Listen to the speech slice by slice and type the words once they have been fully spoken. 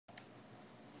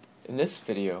In this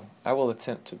video, I will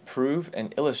attempt to prove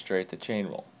and illustrate the chain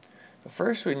rule. But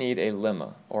first we need a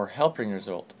lemma, or helping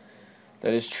result,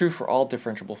 that is true for all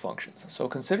differentiable functions. So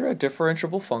consider a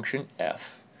differentiable function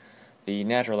f. The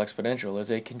natural exponential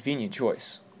is a convenient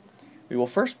choice. We will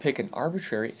first pick an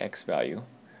arbitrary x value,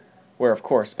 where of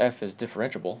course f is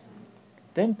differentiable,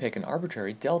 then pick an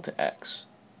arbitrary delta x,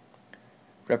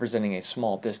 representing a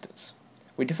small distance.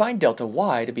 We define delta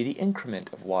y to be the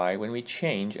increment of y when we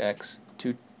change x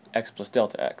to x plus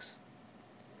delta x.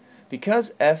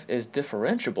 Because f is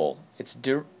differentiable, its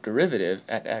derivative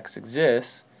at x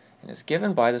exists and is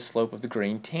given by the slope of the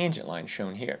green tangent line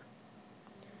shown here.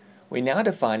 We now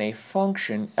define a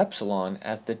function epsilon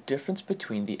as the difference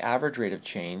between the average rate of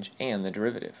change and the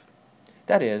derivative.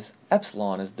 That is,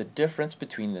 epsilon is the difference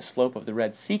between the slope of the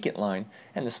red secant line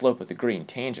and the slope of the green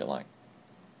tangent line.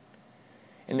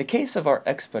 In the case of our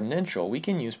exponential, we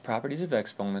can use properties of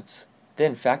exponents,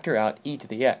 then factor out e to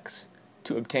the x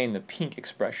to obtain the pink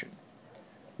expression.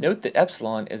 Note that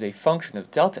epsilon is a function of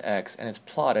delta x and is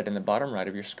plotted in the bottom right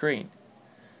of your screen.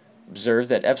 Observe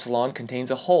that epsilon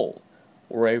contains a hole,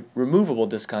 or a removable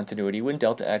discontinuity when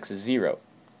delta x is 0.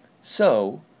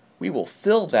 So, we will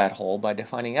fill that hole by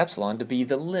defining epsilon to be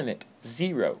the limit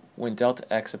 0 when delta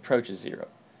x approaches 0.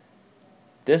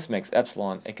 This makes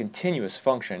epsilon a continuous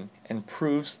function and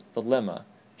proves the lemma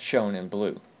shown in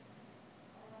blue.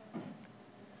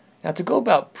 Now to go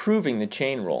about proving the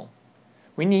chain rule,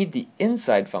 we need the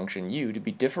inside function u to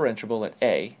be differentiable at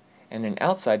a and an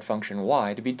outside function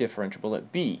y to be differentiable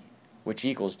at b, which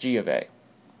equals g of a.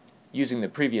 Using the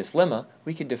previous lemma,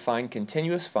 we can define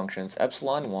continuous functions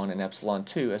epsilon 1 and epsilon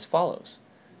 2 as follows.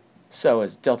 So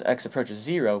as delta x approaches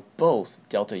 0, both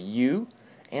delta u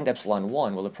and epsilon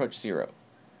 1 will approach 0.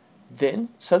 Then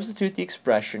substitute the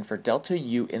expression for delta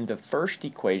u in the first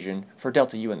equation for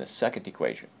delta u in the second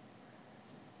equation.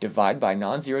 Divide by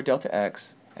non-zero delta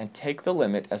x and take the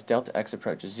limit as delta x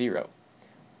approaches 0.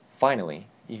 Finally,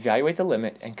 evaluate the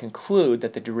limit and conclude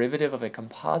that the derivative of a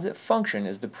composite function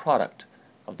is the product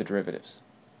of the derivatives.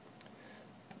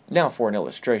 Now for an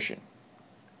illustration.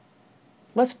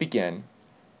 Let's begin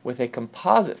with a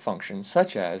composite function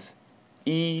such as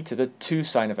e to the 2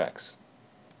 sine of x.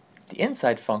 The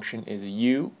inside function is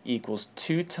u equals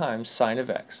 2 times sine of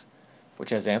x,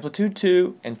 which has amplitude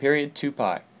 2 and period 2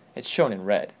 pi. It's shown in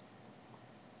red.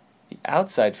 The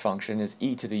outside function is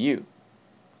e to the u.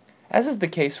 As is the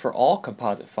case for all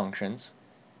composite functions,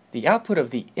 the output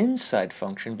of the inside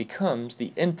function becomes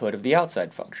the input of the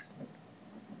outside function.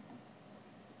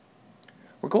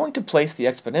 We're going to place the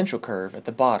exponential curve at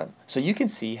the bottom so you can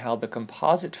see how the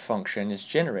composite function is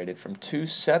generated from two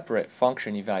separate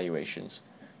function evaluations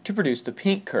to produce the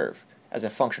pink curve as a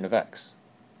function of x.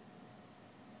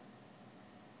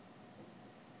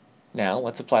 Now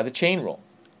let's apply the chain rule,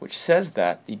 which says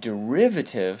that the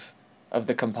derivative of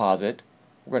the composite,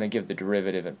 we're going to give the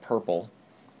derivative in purple,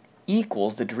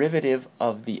 equals the derivative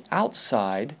of the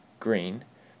outside, green,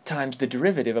 times the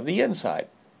derivative of the inside,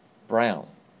 brown.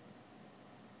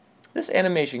 This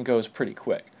animation goes pretty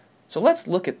quick, so let's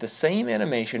look at the same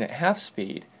animation at half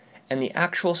speed and the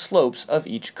actual slopes of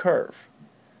each curve.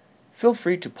 Feel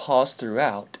free to pause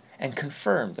throughout and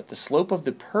confirm that the slope of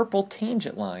the purple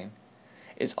tangent line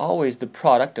is always the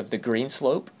product of the green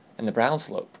slope and the brown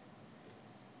slope.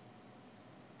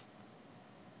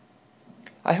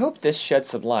 I hope this sheds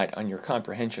some light on your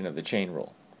comprehension of the chain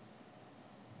rule.